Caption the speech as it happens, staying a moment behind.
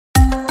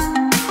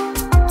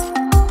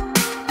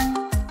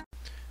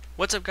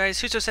What's up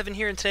guys, Huso7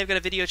 here, and today I've got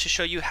a video to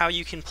show you how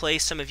you can play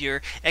some of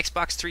your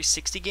Xbox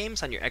 360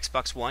 games on your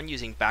Xbox One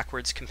using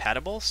backwards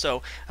compatible.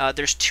 So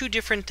there's two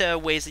different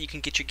ways that you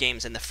can get your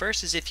games, and the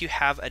first is if you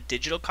have a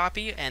digital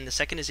copy, and the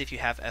second is if you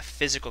have a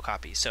physical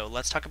copy. So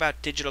let's talk about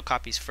digital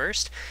copies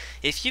first.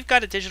 If you've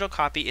got a digital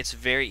copy, it's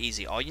very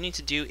easy. All you need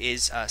to do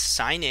is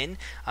sign in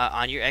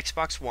on your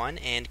Xbox One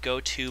and go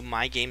to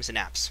My Games and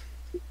Apps.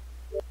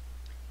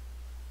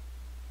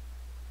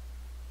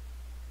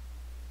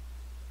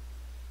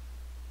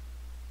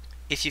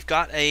 If you've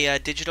got a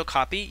digital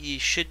copy, you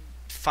should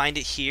find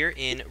it here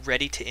in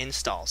Ready to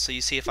Install. So you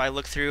see, if I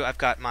look through, I've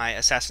got my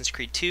Assassin's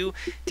Creed 2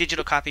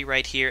 digital copy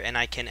right here, and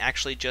I can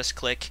actually just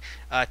click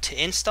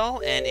to install,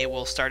 and it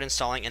will start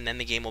installing, and then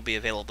the game will be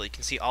available. You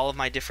can see all of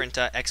my different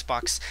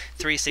Xbox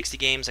 360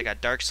 games. I got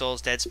Dark Souls,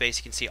 Dead Space.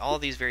 You can see all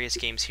of these various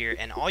games here,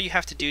 and all you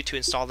have to do to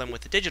install them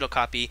with the digital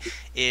copy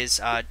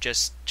is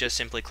just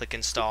simply click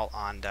install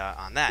on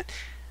that.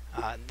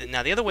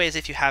 Now the other way is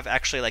if you have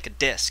actually like a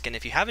disc, and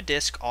if you have a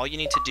disc, all you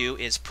need to do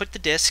is put the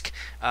disc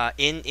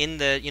in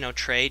the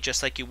tray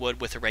just like you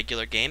would with a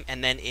regular game,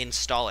 and then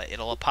install it.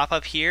 It'll pop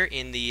up here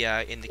in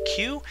the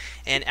queue,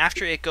 and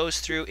after it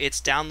goes through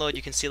its download,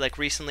 you can see like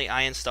recently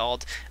I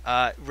installed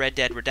Red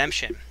Dead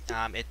Redemption.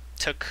 It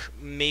took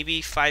maybe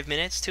 5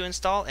 minutes to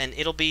install, and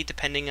it'll be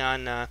depending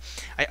on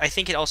I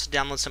think it also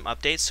downloads some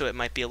updates, so it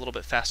might be a little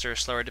bit faster or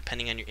slower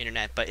depending on your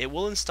internet, but it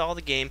will install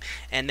the game,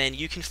 and then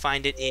you can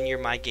find it in your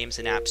My Games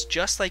and Apps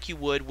just like you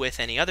would with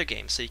any other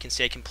game. So you can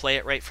see I can play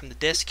it right from the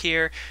disc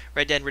here,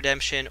 Red Dead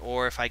Redemption,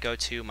 or if I go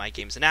to My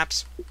Games and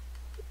Apps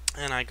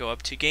and I go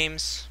up to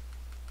Games,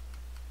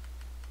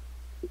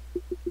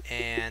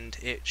 and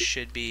it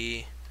should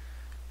be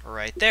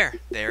right there.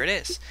 There it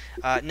is.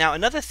 Now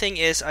another thing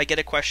is I get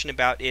a question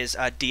about is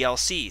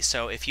DLC.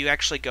 So if you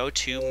actually go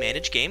to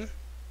Manage Game,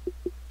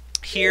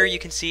 here you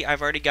can see I've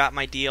already got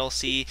my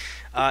DLC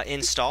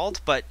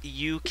installed, but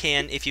you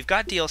can, if you've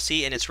got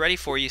DLC and it's ready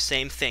for you,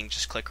 same thing,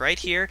 just click right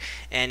here,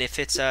 and if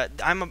it's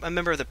I'm a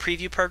member of the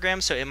preview program,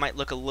 so it might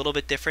look a little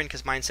bit different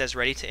because mine says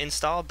ready to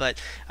install, but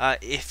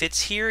if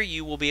it's here,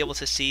 you will be able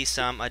to see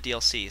some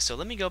DLC. So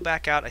let me go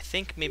back out. I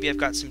think maybe I've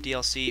got some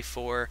DLC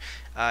for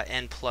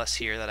N+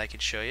 here that I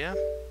could show you.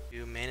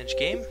 Do Manage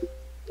Game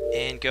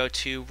and go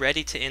to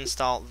Ready to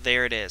Install.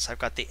 There it is. I've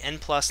got the N+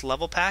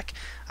 level pack.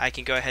 I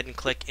can go ahead and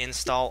click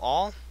Install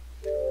All,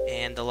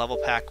 and the level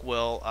pack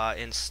will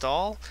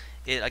install.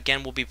 It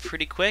again will be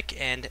pretty quick,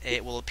 and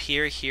it will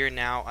appear here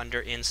now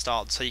under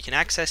installed. So you can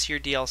access your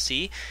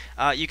DLC.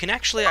 You can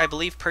actually, I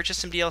believe, purchase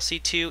some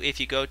DLC too if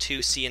you go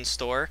to See in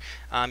Store.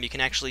 You can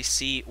actually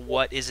see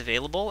what is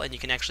available, and you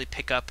can actually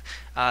pick up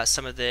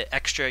some of the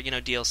extra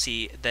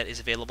DLC that is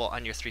available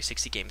on your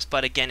 360 games.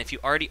 But again, if you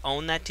already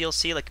own that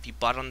DLC, like if you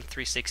bought it on the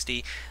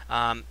 360,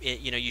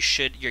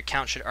 your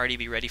account should already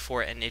be ready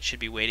for it, and it should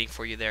be waiting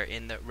for you there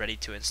in the Ready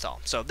to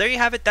Install. So there you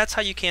have it. That's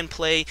how you can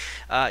play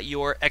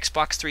your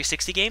Xbox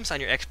 360 games on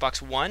your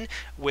Xbox One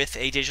with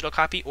a digital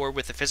copy or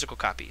with a physical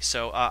copy.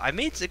 So I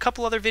made a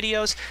couple other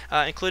videos,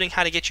 including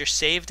how to get your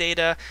save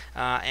data,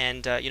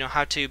 and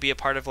how to be a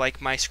part of,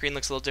 like, my screen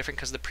looks a little different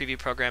because of the preview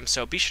program.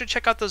 So be sure to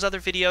check out those other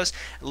videos.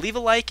 Leave a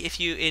like if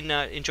you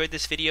enjoyed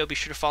this video. Be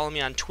sure to follow me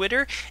on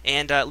Twitter,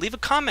 and leave a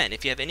comment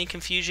if you have any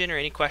confusion or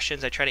any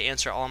questions. I try to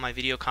answer all of my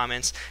video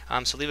comments,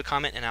 so leave a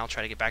comment and I'll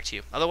try to get back to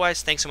you.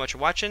 Otherwise, thanks so much for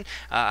watching.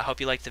 I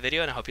hope you liked the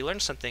video, and I hope you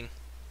learned something.